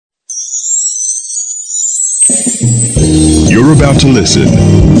You're about to listen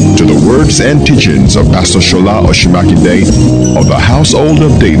to the words and teachings of Pastor Sola Osunmakinde of the Household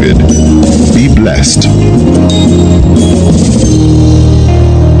of David. Be blessed.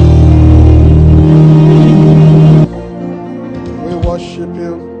 We worship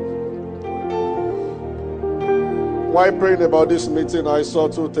you. While praying about this meeting, I saw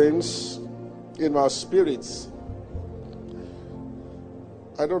two things in my spirits.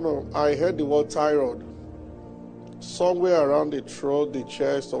 I don't know, I heard the word thyroid. Somewhere around the throat, the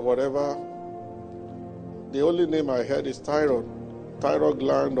chest, or whatever. The only name I heard is thyroid. Thyroid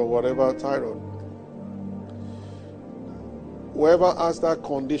gland or whatever, thyroid. Whoever has that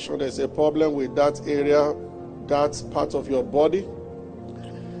condition, there's a problem with that area, that part of your body.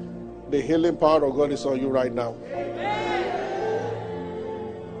 The healing power of God is on you right now.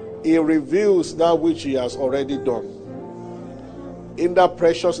 He reveals that which He has already done. In the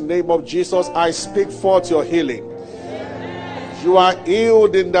precious name of Jesus, I speak forth your healing. You are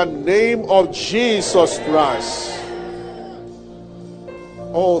healed in the name of Jesus Christ.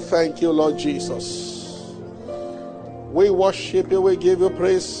 Oh, thank you, Lord Jesus. We worship you, we give you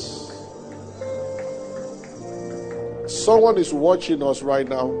praise. Someone is watching us right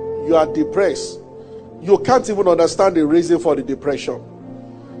now. You are depressed. You can't even understand the reason for the depression.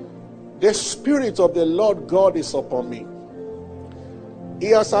 The Spirit of the Lord God is upon me.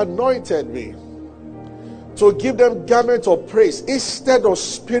 He has anointed me to give them garment of praise instead of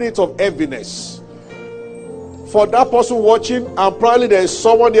spirit of heaviness. For that person watching, and probably there is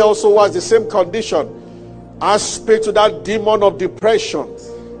someone else who has the same condition, I speak to that demon of depression.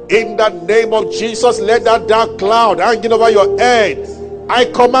 In the name of Jesus, let that dark cloud hanging over your head, I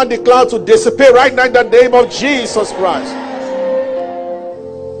command the cloud to dissipate right now in the name of Jesus Christ.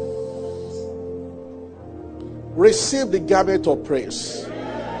 Receive the garment of praise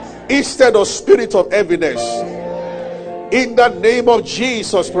instead of spirit of heaviness. In the name of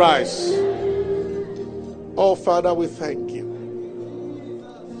Jesus Christ. Oh, Father, we thank you.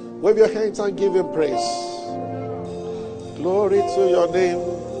 Wave your hands and give Him praise. Glory to your name.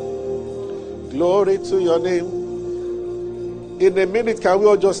 Glory to your name. In a minute, can we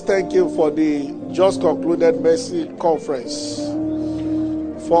all just thank Him for the just concluded Mercy Conference,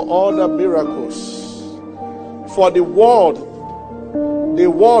 for all the miracles, for the word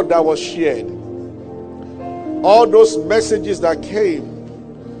that was shared, all those messages that came.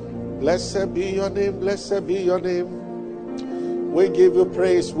 Blessed be your name, blessed be your name. We give you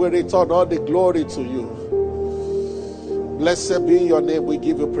praise, we return all the glory to you. Blessed be your name, we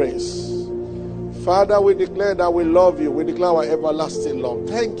give you praise. Father, we declare that we love you, we declare our everlasting love.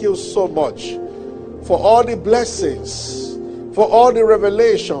 Thank you so much for all the blessings, for all the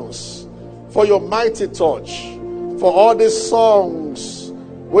revelations, for your mighty touch, for all these songs.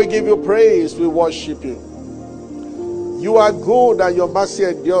 We give you praise, we worship you. You are good and your mercy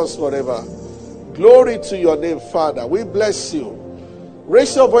endures forever. Glory to your name, Father. We bless you.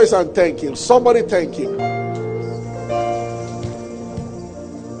 Raise your voice and thank Him. Somebody thank Him.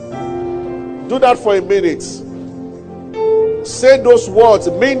 Do that for a minute. Say those words,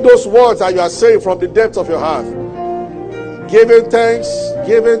 mean those words that you are saying from the depth of your heart. Giving thanks,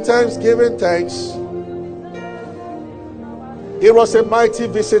 giving thanks, giving thanks. It was a mighty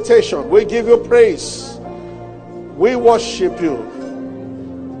visitation. We give you praise. We worship you.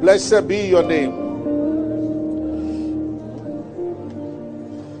 Blessed be your name.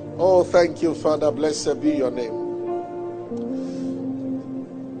 Oh, thank you, Father. Blessed be your name.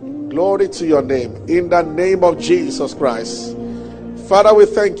 Glory to your name. In the name of Jesus Christ. Father, we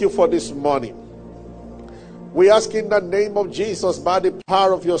thank you for this morning. We ask in the name of Jesus, by the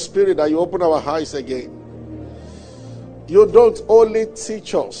power of your Spirit, that you open our eyes again. You don't only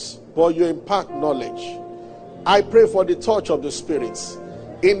teach us, but you impart knowledge. I pray for the touch of the Spirit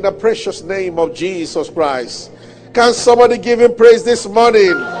in the precious name of Jesus Christ. Can somebody give Him praise this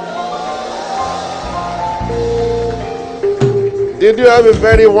morning? Did you have a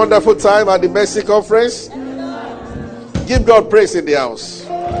very wonderful time at the Mercy Conference? Give God praise in the house.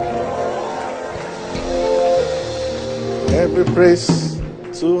 Every praise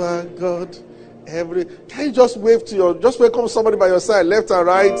to our God. Can you just wave to just welcome somebody by your side, left and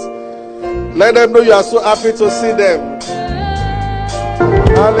right. Let them know you are so happy to see them.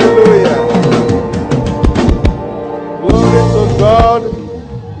 Hallelujah. Glory to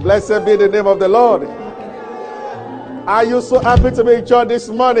God. Blessed be the name of the Lord. Are you so happy to be in church this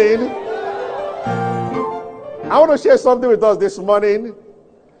morning? I want to share something with us this morning.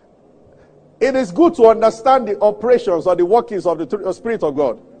 It is good to understand the operations or the workings of the Spirit of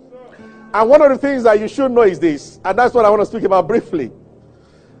God. And one of the things that you should know is this, and that's what I want to speak about briefly.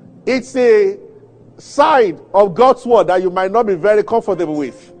 It's a side of God's word that you might not be very comfortable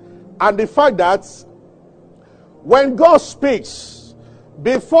with. And the fact that when God speaks,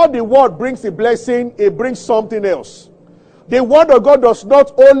 before the word brings the blessing, it brings something else. The word of God does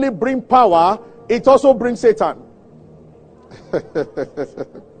not only bring power, it also brings Satan.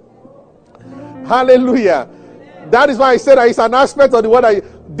 Hallelujah. That is why I said that it's an aspect of the word.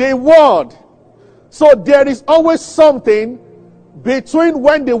 The word. So there is always something between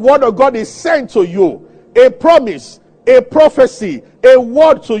when the word of God is sent to you, a promise, a prophecy, a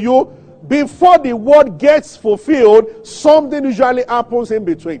word to you, before the word gets fulfilled, something usually happens in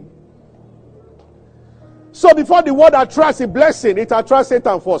between. So before the word attracts a blessing, it attracts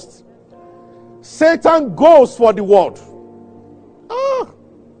Satan first. Satan goes for the word.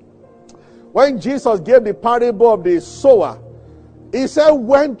 When Jesus gave the parable of the sower, he said,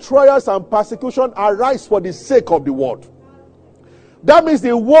 when trials and persecution arise for the sake of the word. That means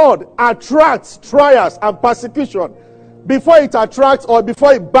the word attracts trials and persecution before it attracts or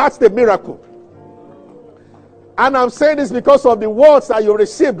before it bats the miracle. And I'm saying this because of the words that you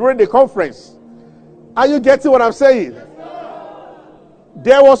received during the conference. Are you getting what I'm saying?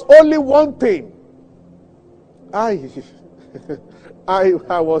 There was only one thing. I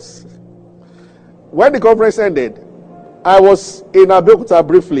was, when the conference ended, I was in Abeokuta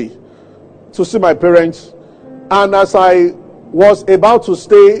briefly to see my parents. And as I was about to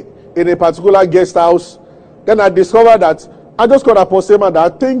stay in a particular guest house, then I discovered that I just called Apostle man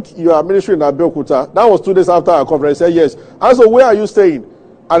that I think you are ministering in Abeokuta. That was 2 days after our conference. I said, yes. I said, where are you staying?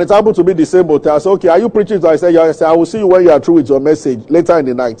 And it happened to be the same hotel. I said, okay, are you preaching? I said, yes. I will see you when you are through with your message later in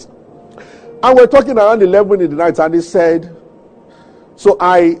the night. And we're talking around 11 in the night, and he said, so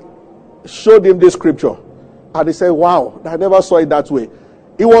I showed him this scripture. And he said, wow, I never saw it that way.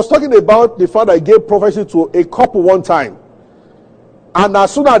 He was talking about the fact that he gave prophecy to a couple one time. And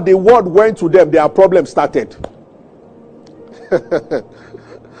as soon as the word went to them, their problem started.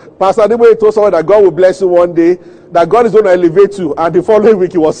 Pastor Adeboye told someone that God will bless you one day, that God is going to elevate you, and the following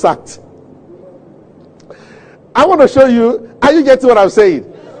week he was sacked. I want to show you, are you getting what I'm saying?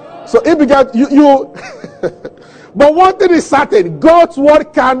 So it began, you but one thing is certain, God's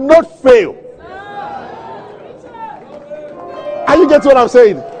word cannot fail. Are you getting what I'm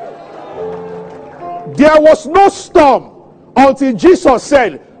saying? There was no storm until Jesus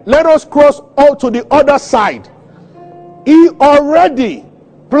said, let us cross out to the other side. He already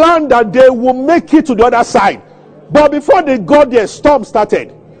planned that they will make it to the other side. But before they got there, storm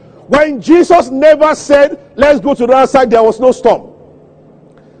started. When Jesus never said, let's go to the other side, there was no storm.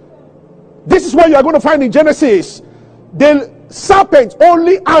 This is what you are going to find in Genesis. The serpent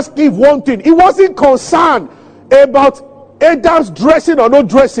only asked Eve one thing. He wasn't concerned about Adam's dressing or not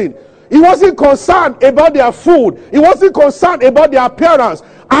dressing. He wasn't concerned about their food. He wasn't concerned about their appearance.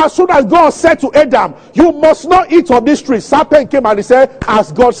 As soon as God said to Adam, you must not eat of this tree, serpent came and he said,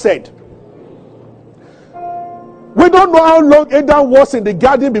 as God said. We don't know how long Adam was in the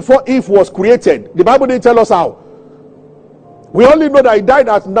garden before Eve was created. The Bible didn't tell us how. We only know that he died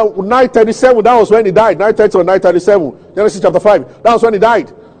at 9:37. That was when he died. 9:30 or 9:37. Genesis chapter 5. That was when he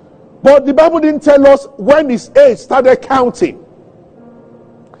died. But the Bible didn't tell us when his age started counting.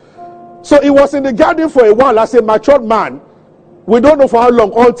 So he was in the garden for a while as a matured man. We don't know for how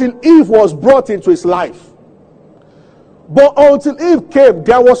long, until Eve was brought into his life. But until Eve came,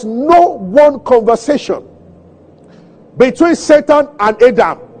 there was no one conversation between Satan and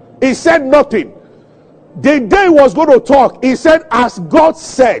Adam. He said nothing. The day he was going to talk, he said, as God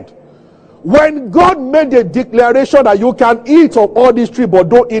said. When God made a declaration that you can eat of all these trees, but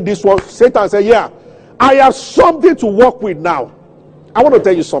don't eat this one, Satan said, yeah, I have something to work with now. I want to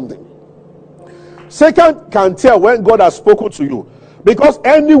tell you something. Satan can tell when God has spoken to you, because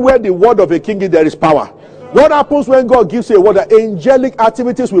anywhere the word of a king is, there is power. What happens when God gives you a word? The angelic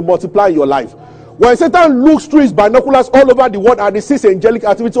activities will multiply in your life. When Satan looks through his binoculars all over the world and he sees angelic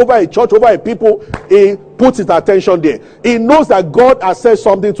activity over a church, over a people, he puts his attention there. He knows that God has said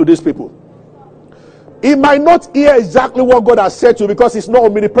something to these people. He might not hear exactly what God has said to you because he's not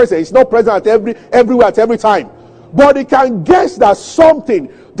omnipresent. He's not present at everywhere at every time. But he can guess that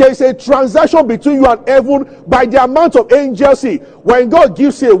something, there is a transaction between you and heaven by the amount of angels. See, when God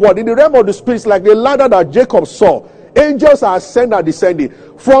gives you a word, in the realm of the spirits, like the ladder that Jacob saw, angels are ascending and descending.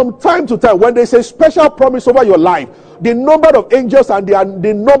 From time to time, when there's a special promise over your life, the number of angels and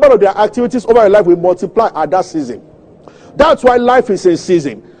the number of their activities over your life will multiply at that season. That's why life is a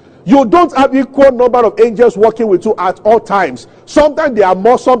season. You don't have equal number of angels working with you at all times. Sometimes they are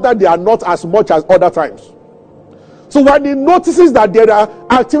more, sometimes they are not as much as other times. So when he notices that there are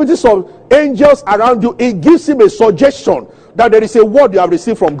activities of angels around you, it gives him a suggestion that there is a word you have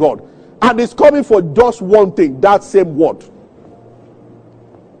received from God. And it's coming for just one thing, that same word.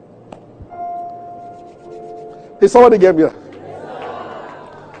 Did somebody get me?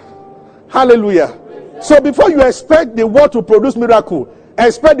 Hallelujah. So before you expect the word to produce miracle,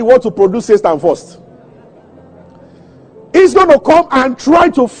 expect the word to produce Satan first. He's going to come and try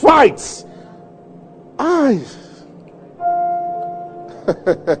to fight.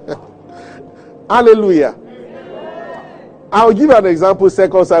 Hallelujah. I'll give an example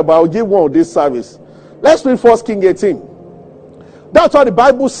second side, but I'll give one of this service. Let's read 1 Kings 18. That's what the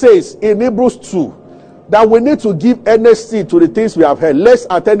Bible says in Hebrews 2. That we need to give earnestly to the things we have heard, lest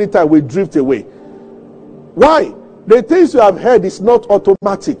at any time we drift away. Why? The things you have heard is not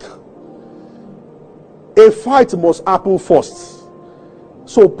automatic. A fight must happen first.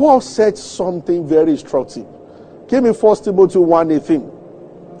 So Paul said something very instructive. Give me 1 Timothy 1:18.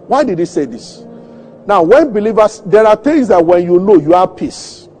 Why did he say this? Now, when believers, there are things that when you know, you have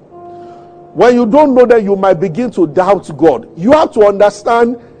peace. When you don't know, that you might begin to doubt God. You have to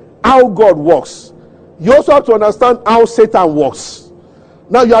understand how God works. You also have to understand how Satan works.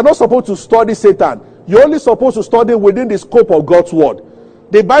 Now, you are not supposed to study Satan. You're only supposed to study within the scope of God's word.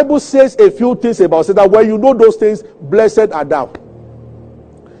 The Bible says a few things about Satan. When you know those things, blessed are thou.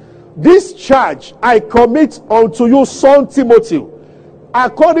 This charge I commit unto you, son Timothy,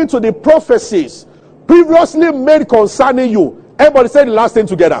 according to the prophecies previously made concerning you. Everybody say the last thing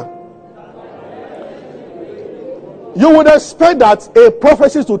together. You would expect that a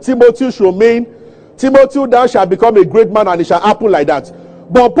prophecy to Timothy should mean, Timothy, thou shalt become a great man, and it shall happen like that.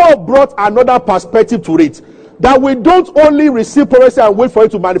 But Paul brought another perspective to it. That we don't only receive prophecy and wait for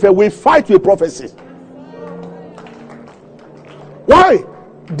it to manifest, we fight with prophecy. Why?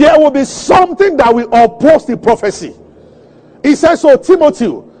 There will be something that will oppose the prophecy. He says, so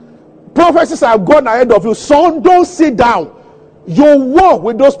Timothy, prophecies have gone ahead of you. Son, don't sit down. You walk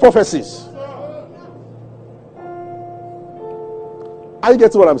with those prophecies. Are you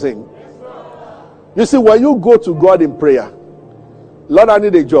getting what I'm saying? You see, when you go to God in prayer, Lord, I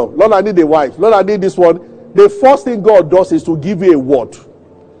need a job. Lord, I need a wife. Lord, I need this one. The first thing God does is to give you a word.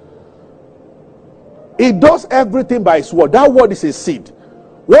 He does everything by his word. That word is a seed.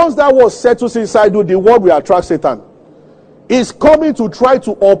 Once that word settles inside you, the word will attract Satan. He's coming to try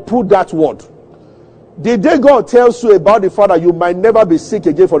to uproot that word. The day God tells you about the fact that you might never be sick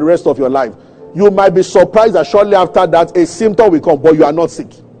again for the rest of your life, you might be surprised that shortly after that a symptom will come, but you are not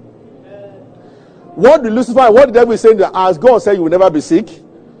sick. What the Lucifer, what the devil is saying, that as God said you will never be sick,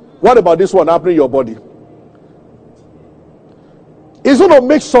 what about this one happening in your body? It's going to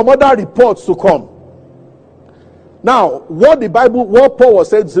make some other reports to come. Now, what Paul was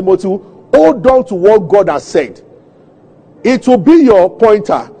saying to Timothy, hold on to what God has said. It will be your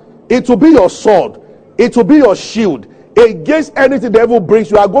pointer. It will be your sword. It will be your shield. Against anything the devil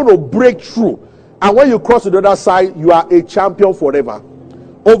brings, you are going to break through. And when you cross to the other side, you are a champion forever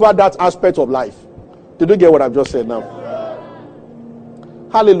over that aspect of life. Did you get what I've just said now?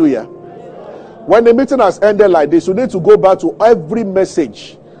 Hallelujah. When the meeting has ended like this, you need to go back to every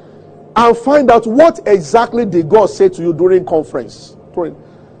message and find out what exactly did God say to you during conference.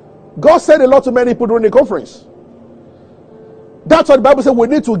 God said a lot to many people during the conference. That's what the Bible says we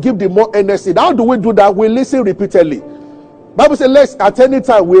need to give the more earnestly. How do we do that? We listen repeatedly. The Bible says let's at any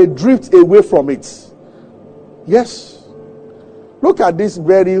time we drift away from it. Yes. Look at this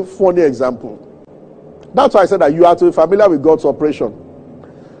very funny example. That's why I said that you have to be familiar with God's operation.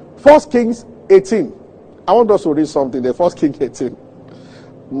 1 Kings 18. I want us to read something there. 1 Kings 18.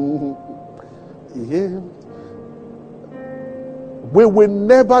 Yeah. We will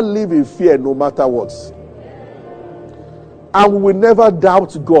never live in fear no matter what. And we will never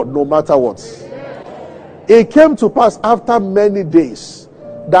doubt God no matter what. It came to pass after many days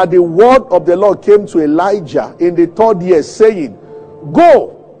that the word of the Lord came to Elijah in the 3rd year, saying,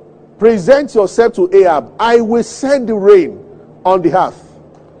 go, present yourself to Ahab. I will send the rain on the earth.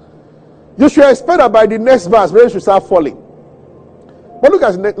 You should expect that by the next verse, rain should start falling. But look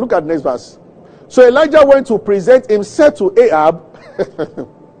at the next verse. So Elijah went to present himself to Ahab.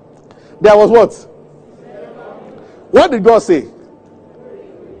 There was what? What did God say?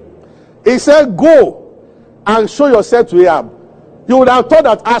 He said, go and show yourself to Ahab. You would have thought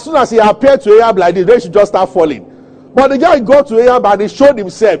that as soon as he appeared to Ahab like this, rain should just start falling. But the guy got to Ahab and he showed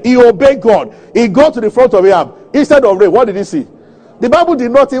himself. He obeyed God. He got to the front of Ahab. Instead of rain, what did he see? The Bible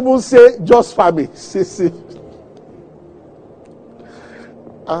did not even say just famine. See.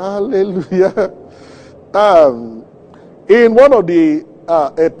 Hallelujah. In one of the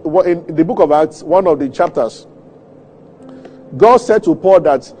in the book of Acts, one of the chapters, God said to Paul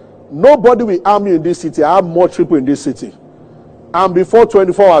that nobody will harm you in this city. I have more people in this city. And before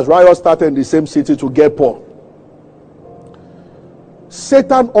 24 hours, riots started in the same city to get Paul.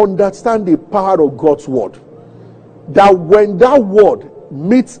 Satan understands the power of God's word. That when that word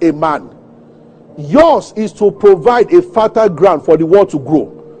meets a man, yours is to provide a fertile ground for the word to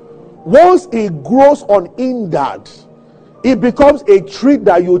grow. Once it grows unhindered, it becomes a tree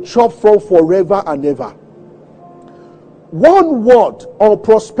that you chop from forever and ever. One word on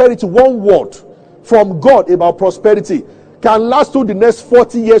prosperity, one word from God about prosperity can last through the next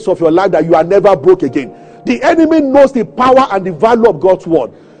 40 years of your life that you are never broke again. The enemy knows the power and the value of God's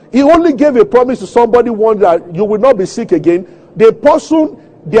word. He only gave a promise to somebody one that you will not be sick again. The person,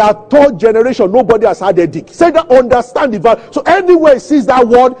 their third generation, nobody has had a dick. Say that, understand the value. So anywhere he sees that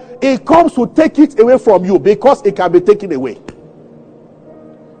word, it comes to take it away from you because it can be taken away.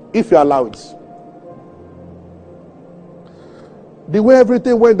 If you allow it. The way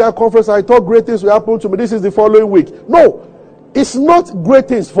everything went that conference, I thought great things will happen to me. This is the following week. No, it's not great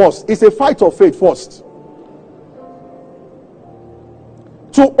things first. It's a fight of faith first.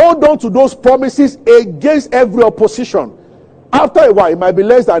 To hold on to those promises against every opposition. After a while, it might be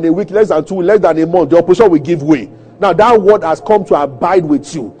less than a week, less than 2 weeks, less than a month. The opposition will give way. Now that word has come to abide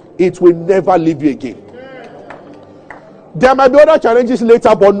with you. It will never leave you again. There might be other challenges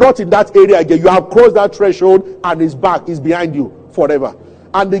later, but not in that area again. You have crossed that threshold and it's back. It's behind you forever.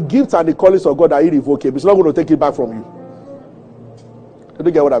 And the gifts and the callings of God are irrevocable. It's not going to take it back from you. Did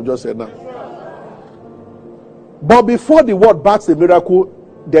you get what I've just said now? But before the word backs the miracle,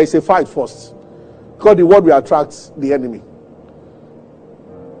 there is a fight first. Because the word will attract the enemy.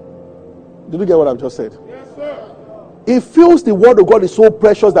 Did you get what I've just said? Yes, sir. He feels the word of God is so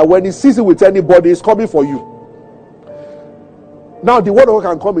precious that when he sees it with anybody, it's coming for you. Now, the word of God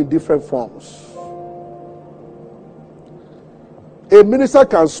can come in different forms. A minister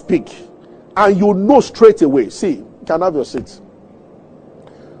can speak, and you know straight away. See, you can have your seat.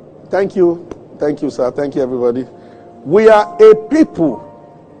 Thank you. Thank you, sir. Thank you, everybody. We are a people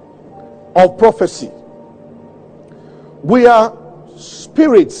of prophecy. We are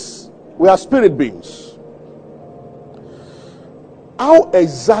spirits. We are spirit beings. How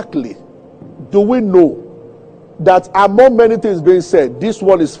exactly do we know that among many things being said, this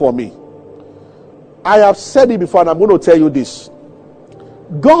one is for me? I have said it before and I'm going to tell you this.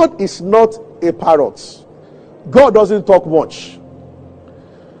 God is not a parrot. God doesn't talk much.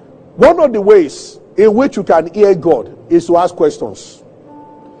 One of the ways in which you can hear God is to ask questions.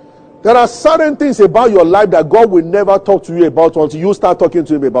 There are certain things about your life that God will never talk to you about until you start talking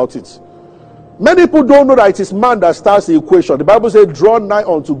to him about it. Many people don't know that it is man that starts the equation. The Bible says, draw nigh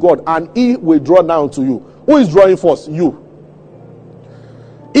unto God, and he will draw nigh unto you. Who is drawing first? You.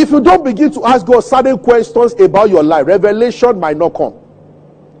 If you don't begin to ask God certain questions about your life, revelation might not come.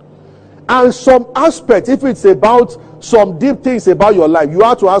 And some aspects, if it's about some deep things about your life, you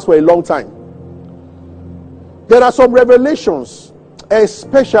have to ask for a long time. There are some revelations,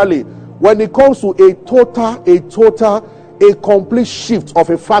 especially when it comes to a complete shift of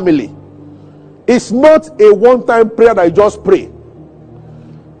a family. It's not a one-time prayer that you just pray.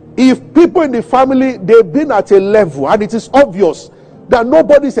 If people in the family, they've been at a level and it is obvious that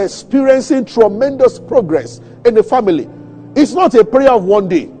nobody is experiencing tremendous progress in the family, it's not a prayer of one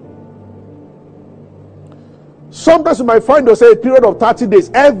day. Sometimes you might find yourself a period of 30 days.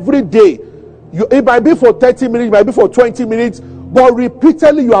 Every day, it might be for 30 minutes, it might be for 20 minutes, but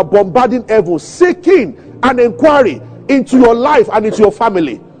repeatedly you are bombarding heaven, seeking an inquiry into your life and into your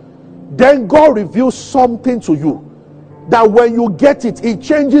family. Then God reveals something to you that when you get it, it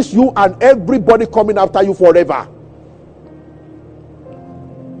changes you and everybody coming after you forever.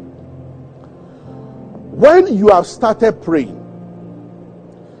 When you have started praying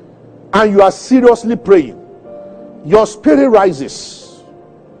and you are seriously praying, your spirit rises.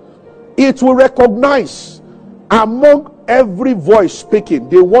 It will recognize among every voice speaking,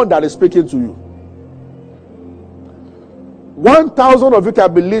 the one that is speaking to you. 1,000 of you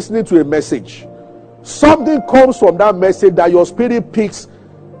can be listening to a message. Something comes from that message that your spirit picks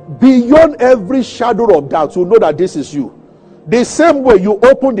beyond every shadow of doubt. You know that this is you. The same way you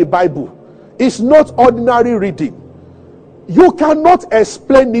open the Bible, it's not ordinary reading. You cannot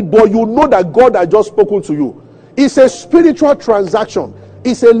explain it, but you know that God has just spoken to you. It's a spiritual transaction.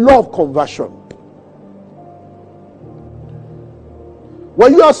 It's a law of conversion.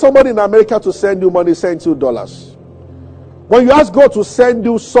 When you ask somebody in America to send you money, send you dollars. When you ask God to send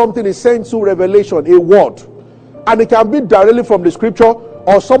you something, he sends you revelation, a word. And it can be directly from the scripture,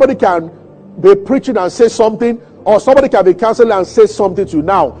 or somebody can be preaching and say something, or somebody can be counseling and say something to you.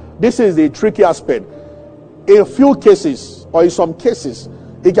 Now, this is the tricky aspect. In a few cases, or in some cases,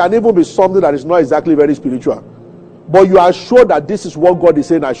 it can even be something that is not exactly very spiritual. but you are sure that this is what God is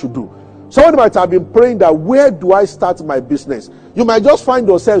saying I should do. Somebody might have been praying that, where do I start my business? You might just find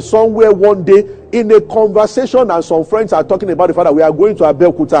yourself somewhere one day in a conversation and some friends are talking about the fact that we are going to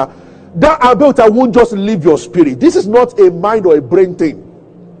Abeokuta. That Abeokuta won't just leave your spirit. This is not a mind or a brain thing.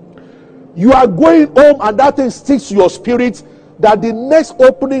 You are going home and that thing sticks to your spirit that the next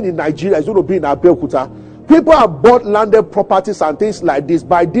opening in Nigeria is going to be in Abeokuta. People have bought landed properties and things like this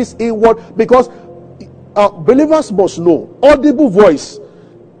by this inward, because believers must know, audible voice,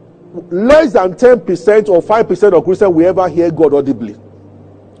 less than 10% or 5% of Christians will ever hear God audibly.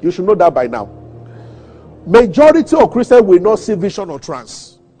 You should know that by now. Majority of Christians will not see vision or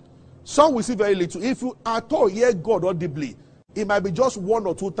trance. Some will see very little. If you at all hear God audibly, it might be just 1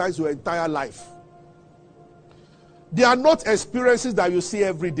 or 2 times your entire life. They are not experiences that you see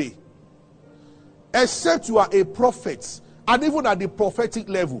every day. Except you are a prophet, and even at the prophetic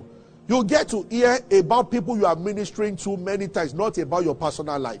level, you get to hear about people you are ministering to many times, not about your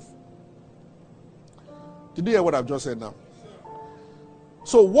personal life. Did you hear what I've just said now?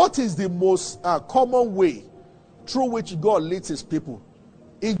 So what is the most common way through which God leads his people?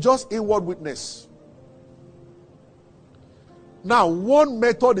 It's just inward witness. Now, one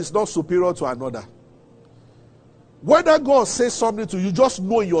method is not superior to another. Whether God says something to you, just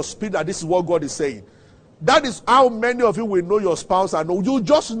know in your spirit that this is what God is saying. That is how many of you will know your spouse and know. You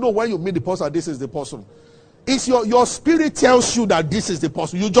just know when you meet the person, this is the person. It's your spirit tells you that this is the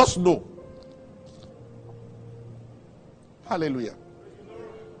person. You just know. Hallelujah.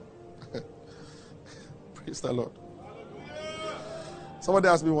 Praise the Lord. Somebody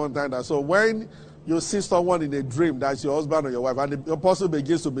asked me one time that, so when you see someone in a dream that's your husband or your wife, and the person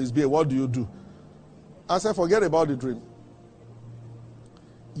begins to misbehave, what do you do? I said, forget about the dream.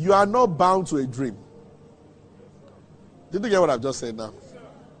 You are not bound to a dream. Did you get what I've just said now?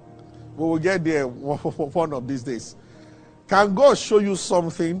 We will get there one of these days. Can God show you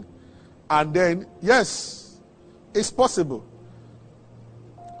something and then, yes, it's possible.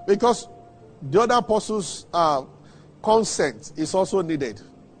 Because the other person's consent is also needed.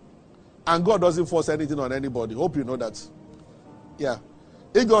 And God doesn't force anything on anybody. Hope you know that. Yeah.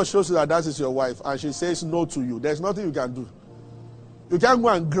 If God shows you that that is your wife and she says no to you, there's nothing you can do. You can't go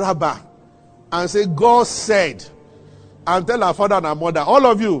and grab her and say, God said, and tell her father and her mother, all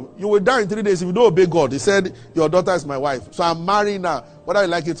of you, you will die in 3 days if you don't obey God. He said, your daughter is my wife, so I'm marrying her, whether you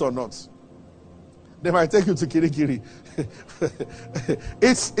like it or not. They might take you to Kirikiri.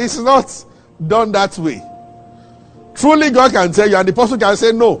 It's not done that way. Truly God can tell you, and the person can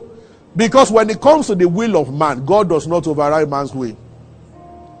say no. Because when it comes to the will of man, God does not override man's will.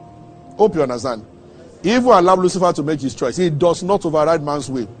 Hope you understand. He even allowed Lucifer to make his choice. He does not override man's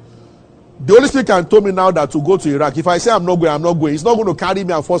will. The Holy Spirit can tell me now that to go to Iraq. If I say I'm not going, I'm not going. He's not going to carry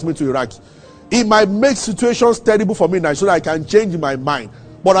me and force me to Iraq. It might make situations terrible for me now so that I can change my mind.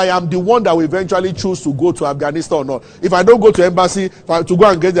 But I am the one that will eventually choose to go to Afghanistan or not. If I don't go to embassy, to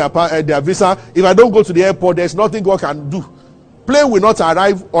go and get their visa, if I don't go to the airport, there's nothing God can do. Plane will not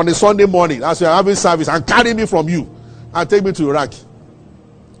arrive on a Sunday morning as we are having service and carry me from you and take me to Iraq.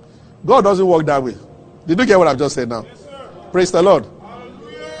 God doesn't work that way. Did you get what I've just said now? Yes, praise the Lord.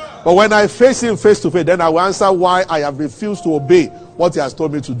 Hallelujah. But when I face him face to face, then I will answer why I have refused to obey what he has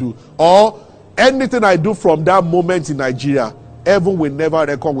told me to do. Or anything I do from that moment in Nigeria, heaven will never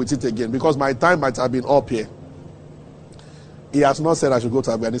reckon with it again, because my time might have been up here. He has not said I should go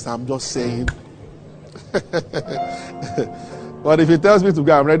to Afghanistan. I'm just saying. But if he tells me to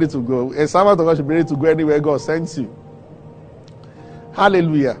go, I'm ready to go. A servant of God should be ready to go anywhere God sends you.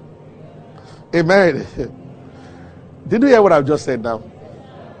 Hallelujah. Amen. Did you hear what I've just said now?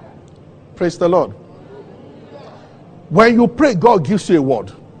 Praise the Lord. When you pray, God gives you a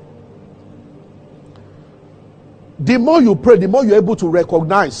word. The more you pray, the more you're able to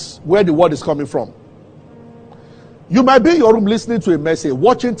recognize where the word is coming from. You might be in your room listening to a message,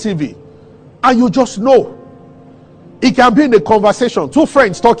 watching TV, and you just know. It can be in a conversation, two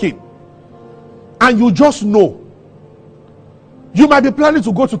friends talking, and you just know. You might be planning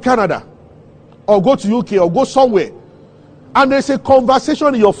to go to Canada, or go to UK, or go somewhere, and there's a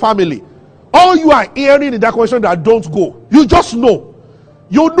conversation in your family. All you are hearing in that conversation that don't go, you just know.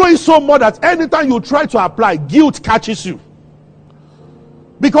 You know it so much that anytime you try to apply, guilt catches you.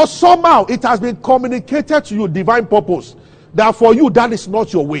 Because somehow it has been communicated to you, divine purpose, that for you that is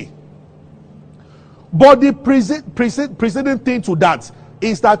not your way. But the preceding thing to that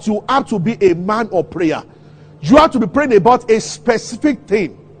is that you have to be a man of prayer. You have to be praying about a specific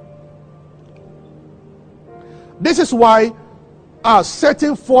thing. This is why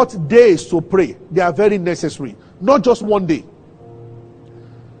setting forth days to pray, they are very necessary. Not just one day.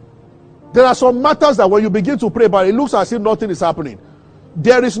 There are some matters that when you begin to pray about, it looks as if nothing is happening.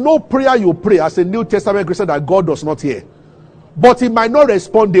 There is no prayer you pray as a New Testament Christian that God does not hear. But he might not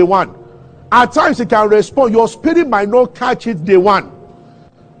respond day one. At times he can respond. Your spirit might not catch it day one.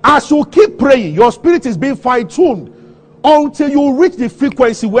 As you keep praying, your spirit is being fine-tuned until you reach the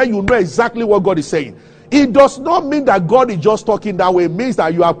frequency where you know exactly what God is saying. It does not mean that God is just talking that way. It means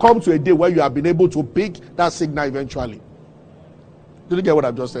that you have come to a day where you have been able to pick that signal eventually. Did you get what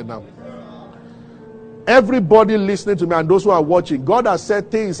I've just said now? Everybody listening to me and those who are watching, God has said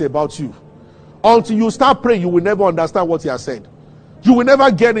things about you. Until you start praying, you will never understand what he has said. You will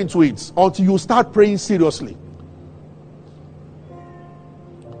never get into it until you start praying seriously.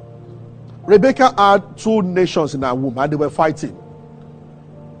 Rebecca had 2 nations in her womb and they were fighting.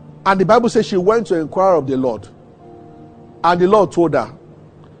 And the Bible says she went to inquire of the Lord. And the Lord told her,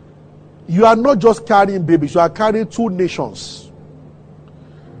 you are not just carrying babies, you are carrying 2 nations.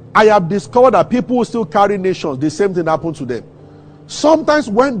 I have discovered that people who still carry nations, the same thing happened to them. Sometimes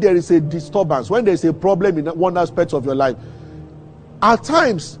when there is a disturbance, when there is a problem in one aspect of your life, at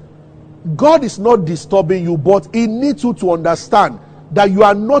times, God is not disturbing you, but he needs you to understand that you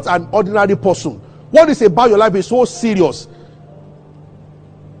are not an ordinary person. What is about your life is so serious.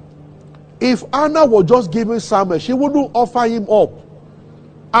 If Anna was just giving Samuel, she wouldn't offer him up.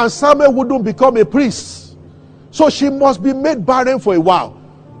 And Samuel wouldn't become a priest. So she must be made barren for a while.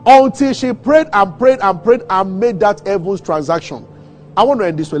 Until she prayed and prayed and prayed and made that heaven's transaction. I want to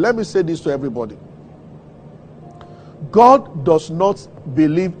end this way. Let me say this to everybody. God does not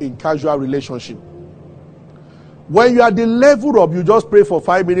believe in casual relationship. When you are at the level of you just pray for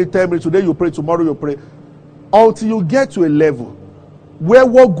 5 minutes, 10 minutes, today you pray, tomorrow you pray, until you get to a level where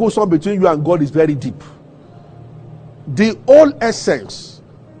what goes on between you and God is very deep. The whole essence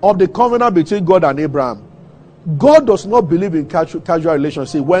of the covenant between God and Abraham, God does not believe in casual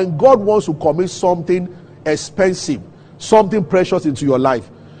relationship. When God wants to commit something expensive, something precious into your life,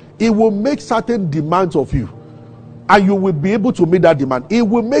 He will make certain demands of you. And you will be able to meet that demand. He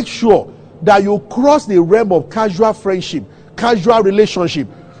will make sure that you cross the realm of casual friendship, casual relationship.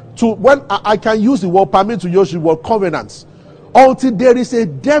 To when I can use the word, permit to use the word covenants. Until there is a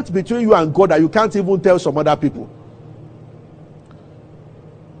depth between you and God that you can't even tell some other people.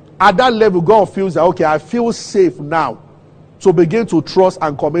 At that level, God feels that, okay, I feel safe now to begin to trust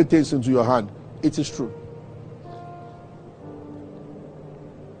and commit things into your hand. It is true.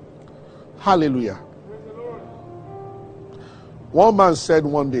 Hallelujah. One man said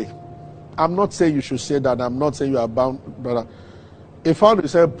one day, I'm not saying you should say that, I'm not saying you are bound, brother. He found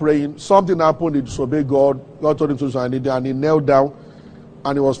himself praying, something happened, he disobeyed God. God told him to do something, and he knelt down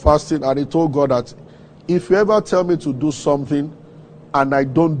and he was fasting, and he told God that if you ever tell me to do something and I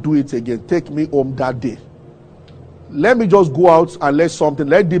don't do it again, take me home that day. Let me just go out and let something,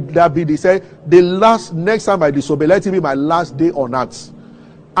 let that be, he said, next time I disobey, let it be my last day on earth.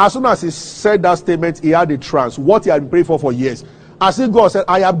 As soon as he said that statement, he had a trance, what he had been praying for years. As if God said,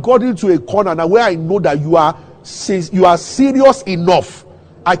 I have got into a corner now where I know that you are serious enough.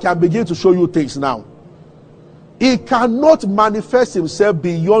 I can begin to show you things now. He cannot manifest himself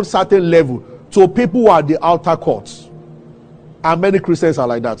beyond certain level to people who are the outer courts. And many Christians are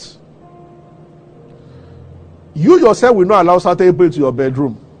like that. You yourself will not allow certain people to your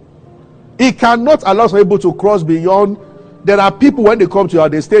bedroom. He cannot allow some people to cross beyond. There are people when they come to you,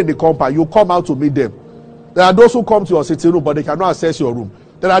 they stay in the compound. You come out to meet them. There are those who come to your sitting room, but they cannot access your room.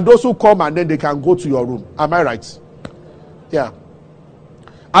 There are those who come and then they can go to your room. Am I right? Yeah.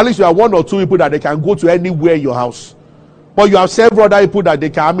 At least you have 1 or 2 people that they can go to anywhere in your house. But you have several other people that they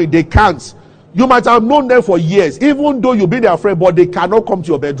can't. You might have known them for years, even though you've been their friend, but they cannot come to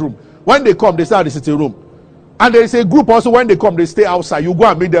your bedroom. When they come, they stay at the sitting room. And there is a group also, when they come, they stay outside. You go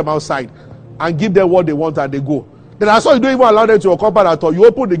and meet them outside and give them what they want and they go. Then I saw you don't even allow them to your compound at all. You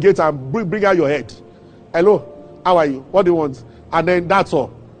open the gate and bring out your head. Hello, how are you? What do you want? And then that's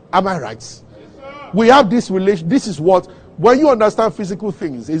all. Am I right? Yes, we have this relation. This is what, when you understand physical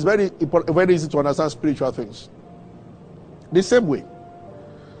things, it's very easy to understand spiritual things. The same way.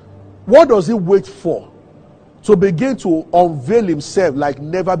 What does he wait for? To begin to unveil himself like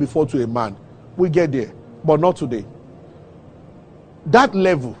never before to a man. We get there, but not today. That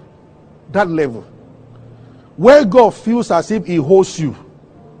level, where God feels as if he holds you.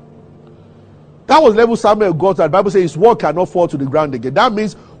 That was level Samuel got at. The Bible says his word cannot fall to the ground again. That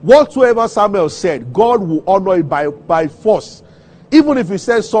means whatsoever Samuel said, God will honor it by force. Even if he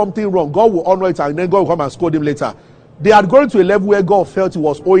says something wrong, God will honor it and then God will come and scold him later. They had gone to a level where God felt he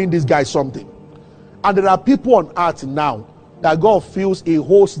was owing this guy something. And there are people on earth now that God feels he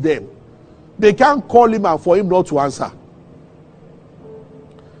holds them. They can't call him and for him not to answer.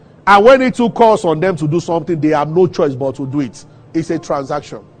 And when it took calls on them to do something, they have no choice but to do it. It's a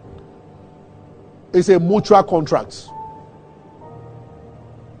transaction. It's a mutual contract.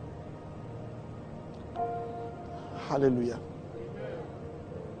 Hallelujah.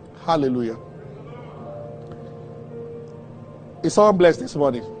 Hallelujah. Is someone blessed this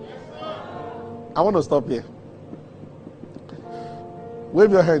morning? I want to stop here.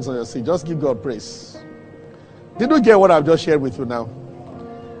 Wave your hands on your seat. Just give God praise. Did you get what I've just shared with you now?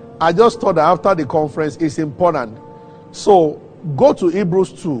 I just thought that after the conference, it's important. So, go to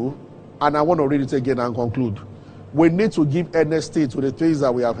Hebrews 2, and I want to read it again and conclude. We need to give earnesty to the things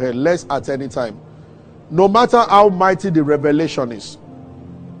that we have heard, less at any time. No matter how mighty the revelation is,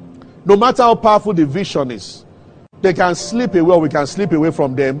 no matter how powerful the vision is, they can slip away, or we can slip away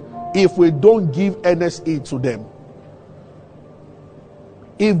from them if we don't give earnest heed to them.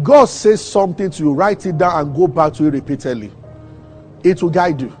 If God says something to you, write it down and go back to it repeatedly. It will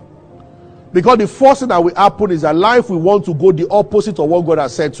guide you. Because the first thing that will happen is that life will want to go the opposite of what God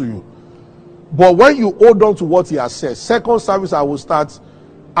has said to you. But when you hold on to what he has said, second service I will start,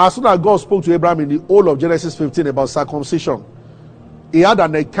 as soon as God spoke to Abraham in the whole of Genesis 15 about circumcision, he had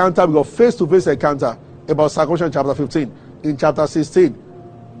an encounter, we got face-to-face encounter about circumcision in chapter 15. In chapter 16,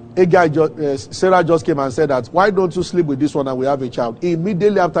 Sarah just came and said that, why don't you sleep with this one and we have a child?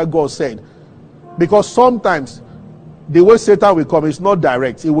 Immediately after God said, because sometimes the way Satan will come is not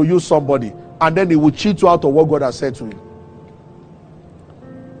direct. He will use somebody and then he will cheat you out of what God has said to you.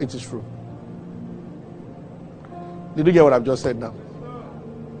 It is true. Did you get what I've just said now?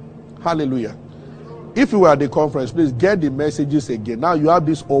 Hallelujah. If you were at the conference, please get the messages again. Now you have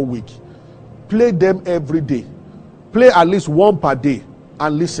this all week. Play them every day. Play at least one per day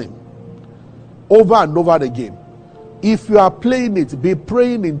and listen. Over and over again. If you are playing it, be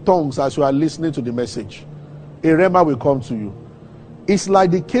praying in tongues as you are listening to the message. A rhema will come to you. It's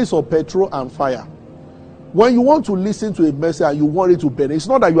like the case of petrol and fire. When you want to listen to a message and you want it to burn, it's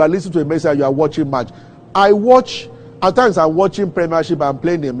not that you are listening to a message and you are watching match. At times I'm watching Premiership and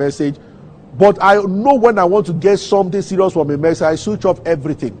playing a message, but I know when I want to get something serious from a message, I switch off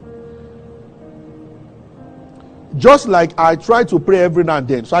everything. Just like I try to pray every now and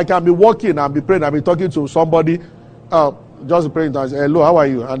then. So I can be walking and be praying and be talking to somebody, just praying and say, hello, how are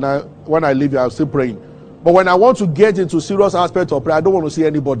you? And when I leave you, I'm still praying. But when I want to get into serious aspect of prayer, I don't want to see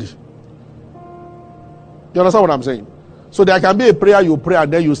anybody. You understand what I'm saying? So there can be a prayer you pray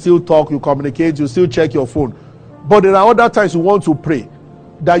and then you still talk, you communicate, you still check your phone. But there are other times you want to pray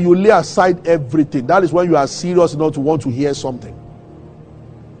that you lay aside everything. That is when you are serious enough to want to hear something.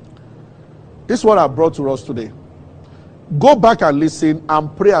 This is what I brought to us today. Go back and listen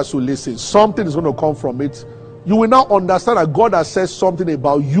and pray as you listen. Something is going to come from it. You will now understand that God has said something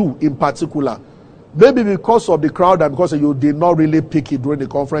about you in particular. Maybe because of the crowd and because you did not really pick it during the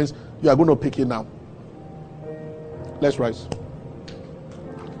conference, you are going to pick it now. Let's rise.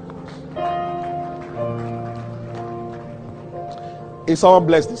 Is someone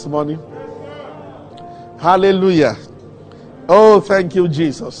blessed this morning? Hallelujah. Oh, thank you,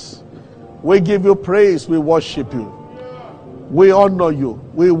 Jesus. We give you praise. We worship you. We honor you.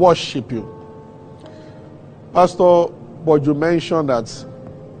 We worship you. Pastor Boju mentioned that,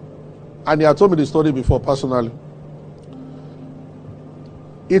 and he had told me the story before personally.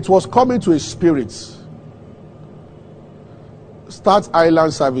 It was coming to a spirit. Start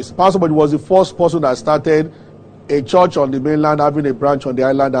island service. Pastor Boju was the first person that started a church on the mainland, having a branch on the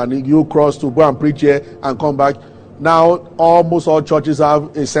island, and you cross to go and preach here and come back. Now, almost all churches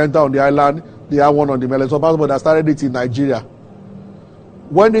have a center on the island. They have one on the mainland. So Pastor Boju started it in Nigeria.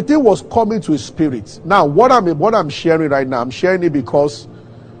 When the thing was coming to a spirit. Now, what I'm sharing right now, I'm sharing it because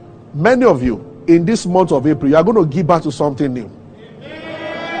many of you, in this month of April, you are going to give back to something new.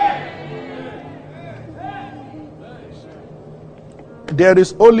 There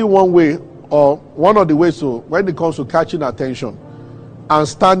is only one way, or one of the ways to, when it comes to catching attention and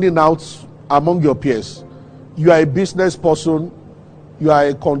standing out among your peers. You are a business person, you are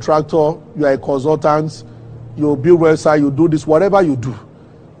a contractor, you are a consultant, you build website, you do this, whatever you do.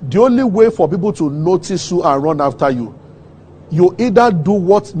 The only way for people to notice you and run after you, you either do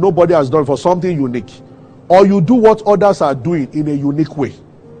what nobody has done for something unique, or you do what others are doing in a unique way.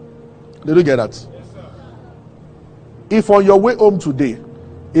 Did you get that? Yes, sir. If on your way home today,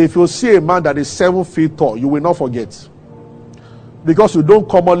 if you see a man that is 7 feet tall, you will not forget. Because you don't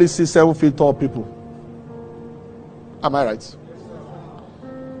commonly see 7 feet tall people. Am I right? Yes,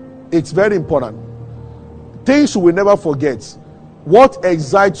 it's very important. Things you will never forget. What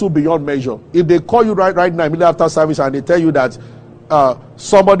excites you beyond measure? If they call you right now, immediately after service, and they tell you that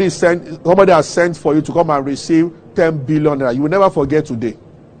somebody has sent for you to come and receive 10 billion naira, you will never forget today.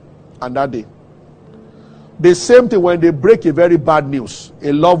 and that day. The same thing when they break a very bad news,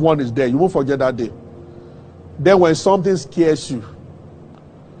 a loved one is there, you won't forget that day. Then when something scares you,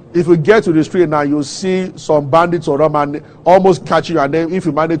 if you get to the street now, you see some bandits or and almost catch you, and then if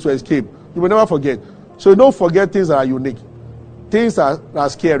you manage to escape, you will never forget. So don't forget things that are unique, things that are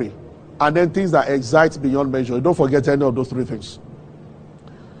scary, and then things that excite beyond measure. Don't forget any of those three things.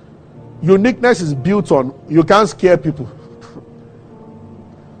 Uniqueness is built on, you can't scare people.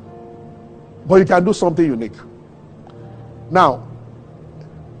 But you can do something unique. Now,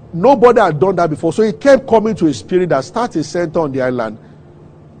 nobody had done that before. So he kept coming to a spirit that started a center on the island.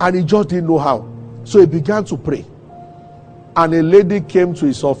 And he just didn't know how. So he began to pray. And a lady came to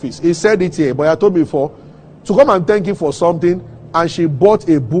his office. He said it here, but I told me before, to come and thank him for something. And she bought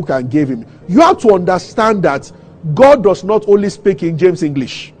a book and gave him. You have to understand that God does not only speak in James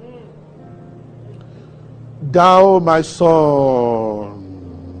English. Thou, my son,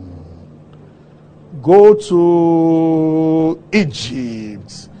 go to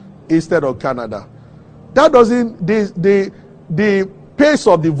Egypt instead of Canada. That doesn't, the pace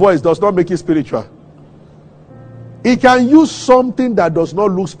of the voice does not make it spiritual. He can use something that does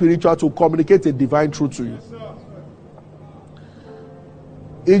not look spiritual to communicate a divine truth to you.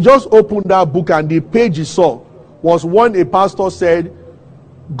 He just opened that book, and the page he saw was one a pastor said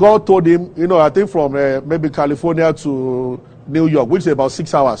God told him, I think from maybe California to New York, which is about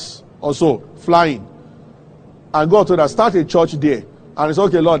 6 hours or so, flying. And God told us, start a church there. And he said,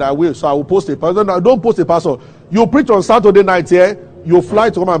 okay, Lord, I will. So I will post a pastor. No, don't post a pastor. You preach on Saturday night here. You fly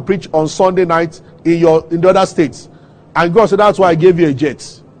to come and preach on Sunday night in the other states. And God said, that's why I gave you a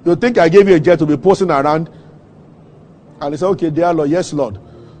jet. You think I gave you a jet to be posting around? And he said, okay, dear Lord, yes, Lord.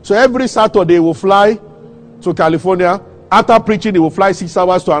 So every Saturday he will fly to California. After preaching, he will fly 6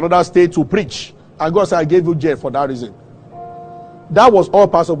 hours to another state to preach. And God said, I gave you jet for that reason. That was all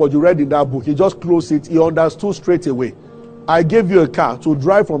Pastor, but you read in that book. He just closed it. He understood straight away. I gave you a car to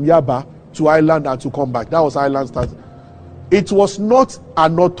drive from Yaba to Island and to come back. That was Island start. It was not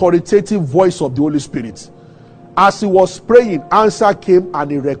an authoritative voice of the Holy Spirit. As he was praying, answer came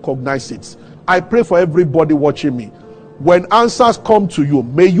and he recognized it. I pray for everybody watching me. When answers come to you,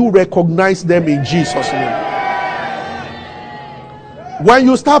 may you recognize them in Jesus' name. When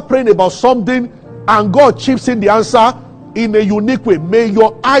you start praying about something and God chips in the answer in a unique way, may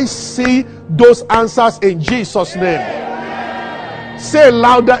your eyes see those answers in Jesus' name. Say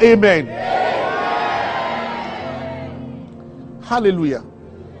louder, amen. Hallelujah.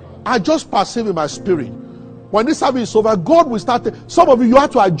 I just perceive in my spirit, when this service is over, God will start. Some of you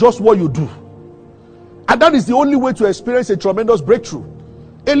have to adjust what you do. And that is the only way to experience a tremendous breakthrough.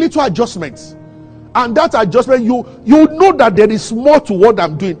 A little adjustment. And that adjustment, you know that there is more to what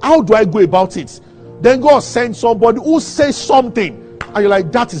I'm doing. How do I go about it? Then God sends somebody who says something. And you're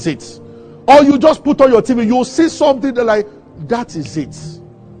like, that is it. Or you just put on your TV, you see something, they're like, that is it.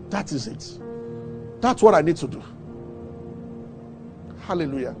 That is it. That's what I need to do.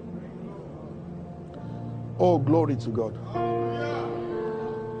 Hallelujah. Oh, glory to God.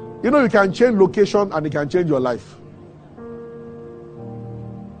 You can change location and it can change your life.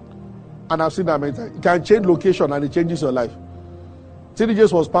 And I've seen that many times. You can change location and it changes your life.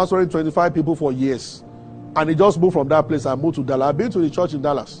 TDJs was pastoring 25 people for years. And he just moved from that place and moved to Dallas. I've been to the church in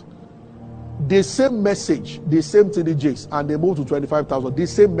Dallas. The same message, the same TDJs, and they moved to 25,000. The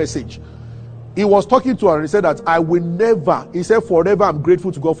same message. He was talking to her and he said that I will never, he said forever I'm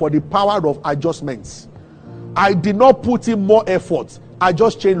grateful to God for the power of adjustments. I did not put in more effort. I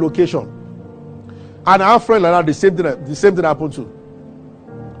just changed location. And I have friends like that, the same thing happened to.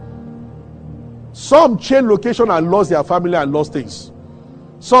 Some change location and lost their family and lost things.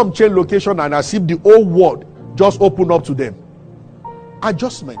 Some change location and as if the whole world just opened up to them.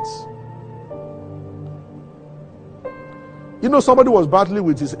 Adjustments. Somebody was battling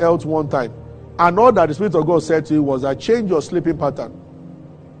with his health one time. And all that the Spirit of God said to him was that change your sleeping pattern.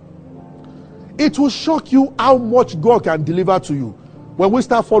 It will shock you how much God can deliver to you when we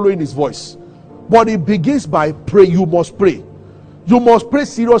start following his voice. But it begins by pray. You must pray. You must pray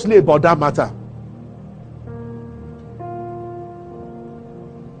seriously about that matter.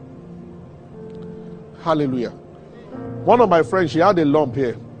 Hallelujah. One of my friends, she had a lump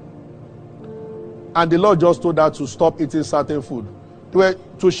here. And the Lord just told her to stop eating certain food.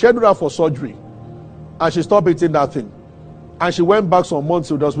 To schedule her for surgery. And she stopped eating that thing. And she went back some months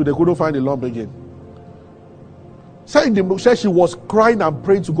with us, but they couldn't find the lump again. Said she was crying and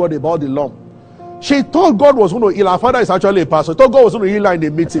praying to God about the lump. She thought God was going to heal her. Her father is actually a pastor. She thought God was going to heal her in a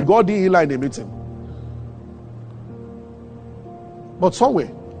meeting. God didn't heal her in a meeting.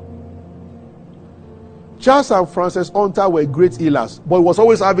 Charles and Frances Hunter were great healers, but he was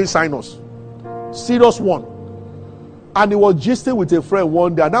always having sinus. Serious one. And he was gisting with a friend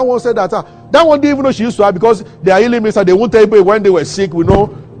one day. And that one said that that one didn't even know she used to have, because they are healing ministers. They won't tell people when they were sick. We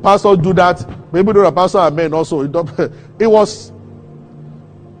know pastors do that. Maybe the pastor are men also. It was,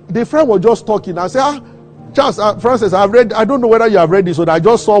 the friend was just talking and said, Charles, Francis, I don't know whether you have read this, but I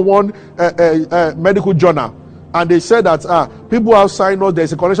just saw one medical journal. And they said that people have sinus,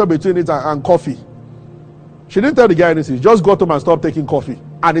 there's a connection between it and coffee. She didn't tell the guy anything. She just got home and stopped taking coffee.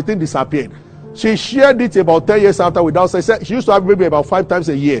 And the thing disappeared. She shared it about 10 years after without saying. She used to have maybe about 5 times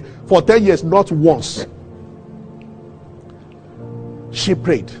a year. For 10 years, not once. She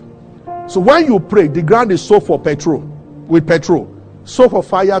prayed. So when you pray, the ground is soaked for petrol. With petrol. Soaked for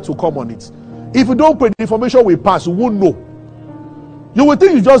fire to come on it. If you don't pray, the information will pass. You won't know. You will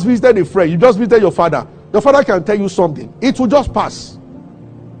think you just visited a friend. You just visited your father. Your father can tell you something. It will just pass.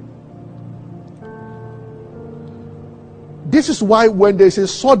 This is why when there's a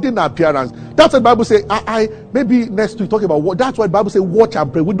sudden appearance, that's what the Bible says. Maybe next week talk about what. That's why the Bible says watch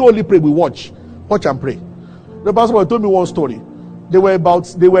and pray. We don't only pray, we watch. Watch and pray. The pastor told me one story. They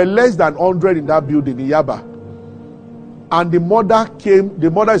were less than 100 in that building in Yaba. And the mother came. The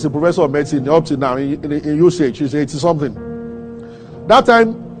mother is a professor of medicine up to now in usage. She's 80 something. That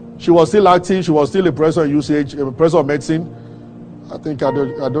time she was still active. She was still a professor in usage, a professor of medicine. I think I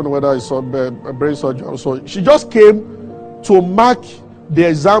don't know whether it's a brain surgeon. So she just came to mark the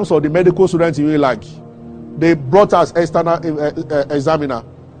exams of the medical students in like. They brought us external examiner.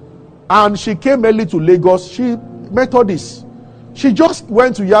 And she came early to Lagos. She Methodist. She just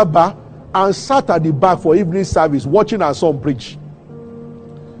went to Yaba and sat at the back for evening service watching her son preach.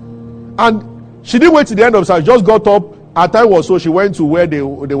 And she didn't wait till the end of service. Just got up. Her time was so she went to where they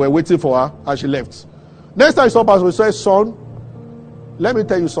were waiting for her and she left. Next time she saw Pastor, he said, son, let me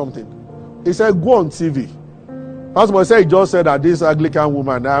tell you something. He said, go on TV. Pastor said, he just said that this Anglican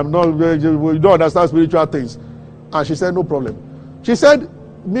woman, we don't understand spiritual things. And she said, no problem. She said,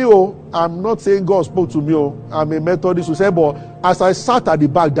 I'm not saying God spoke to me. I'm a Methodist. She said, but as I sat at the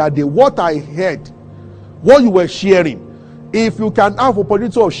back that day, what I heard, what you were sharing, if you can have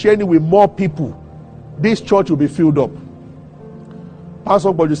opportunity of sharing with more people, this church will be filled up. Pastor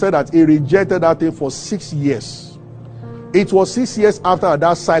Boju said that he rejected that thing for 6 years. It was 6 years after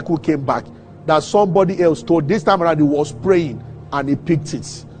that cycle came back that somebody else told. This time around he was praying and he picked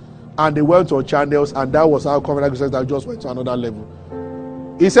it. And they went on channels, and that was how Covenant Christians that just went to another level.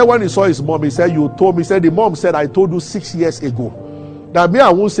 He said when he saw his mom, he said, you told me. He said, the mom said, I told you 6 years ago. That me, I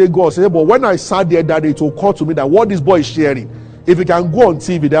won't say God. Said, but when I sat there that day, it will occur to me that what this boy is sharing, if he can go on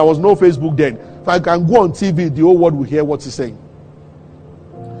TV, there was no Facebook then. If I can go on TV, the whole world will hear what he's saying.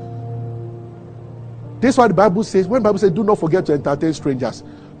 This is why the Bible says, when the Bible says, do not forget to entertain strangers.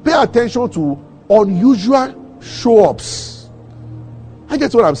 Pay attention to unusual show-ups. I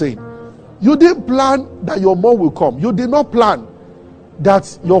get what I'm saying. You didn't plan that your mom will come. You did not plan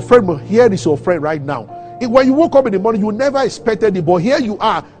that your friend will hear is your friend right now. When you woke up in the morning, you never expected it, but here you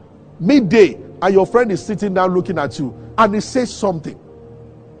are, midday, and your friend is sitting down looking at you, and he says something.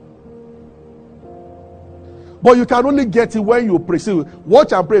 But you can only get it when you pray. See,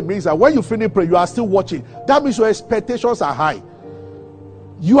 watch and pray means that when you finish praying, you are still watching. That means your expectations are high.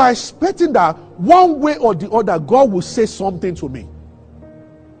 You are expecting that one way or the other, God will say something to me.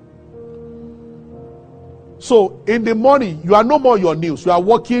 So in the morning, you are no more your news. You are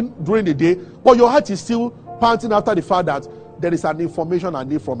working during the day, but your heart is still panting after the fact that there is an information I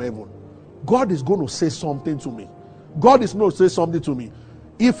need from heaven. God is going to say something to me. God is going to say something to me.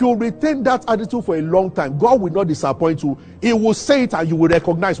 If you retain that attitude for a long time, God will not disappoint you. He will say it and you will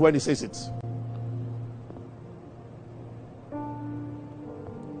recognize when he says it.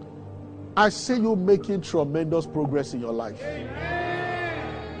 I see you making tremendous progress in your life. Amen.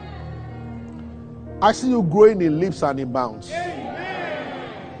 I see you growing in leaps and in bounds.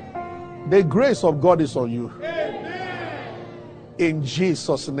 Amen. The grace of God is on you. Amen. In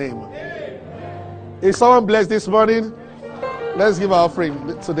Jesus' name. Amen. Is someone blessed this morning? Let's give our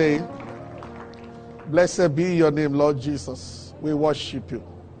offering today. Blessed be your name, Lord Jesus. We worship you.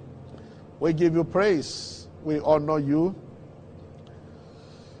 We give you praise. We honor you.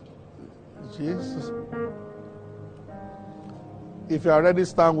 Jesus. If you are ready,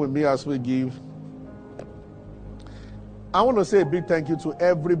 stand with me as we give. I want to say a big thank you to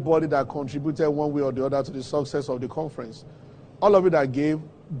everybody that contributed one way or the other to the success of the conference. All of you that gave,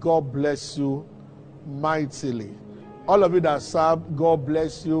 God bless you mightily. All of you that served, God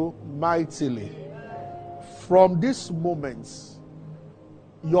bless you mightily. From this moment,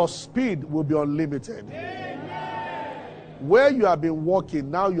 your speed will be unlimited. Where you have been walking,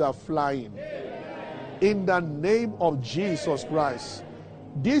 now you are flying. In the name of Jesus Christ.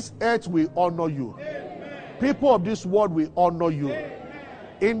 This earth will honor you. People of this world will honor you.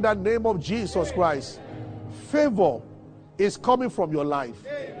 In the name of Jesus Christ. Favor is coming from your life.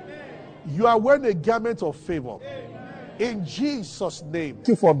 You are wearing a garment of favor. In Jesus' name. Thank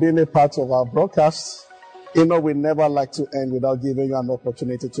you for being a part of our broadcast. You know, we never like to end without giving you an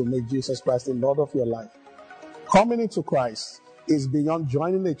opportunity to make Jesus Christ the Lord of your life. Coming into Christ is beyond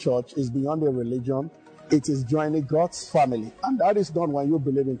joining a church, is beyond a religion. It is joining God's family. And that is done when you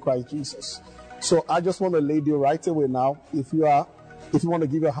believe in Christ Jesus. So I just want to lead you right away now. If you want to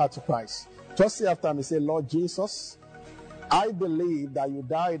give your heart to Christ, just say after me, say, Lord Jesus, I believe that you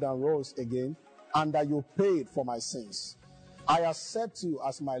died and rose again and that you paid for my sins. I accept you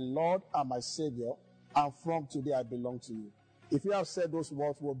as my Lord and my Savior, and from today I belong to you. If you have said those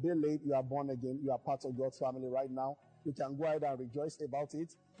words, will be late, you are born again, you are part of God's family right now. You can go ahead and rejoice about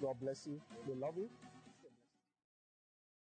it. God bless you. We love you.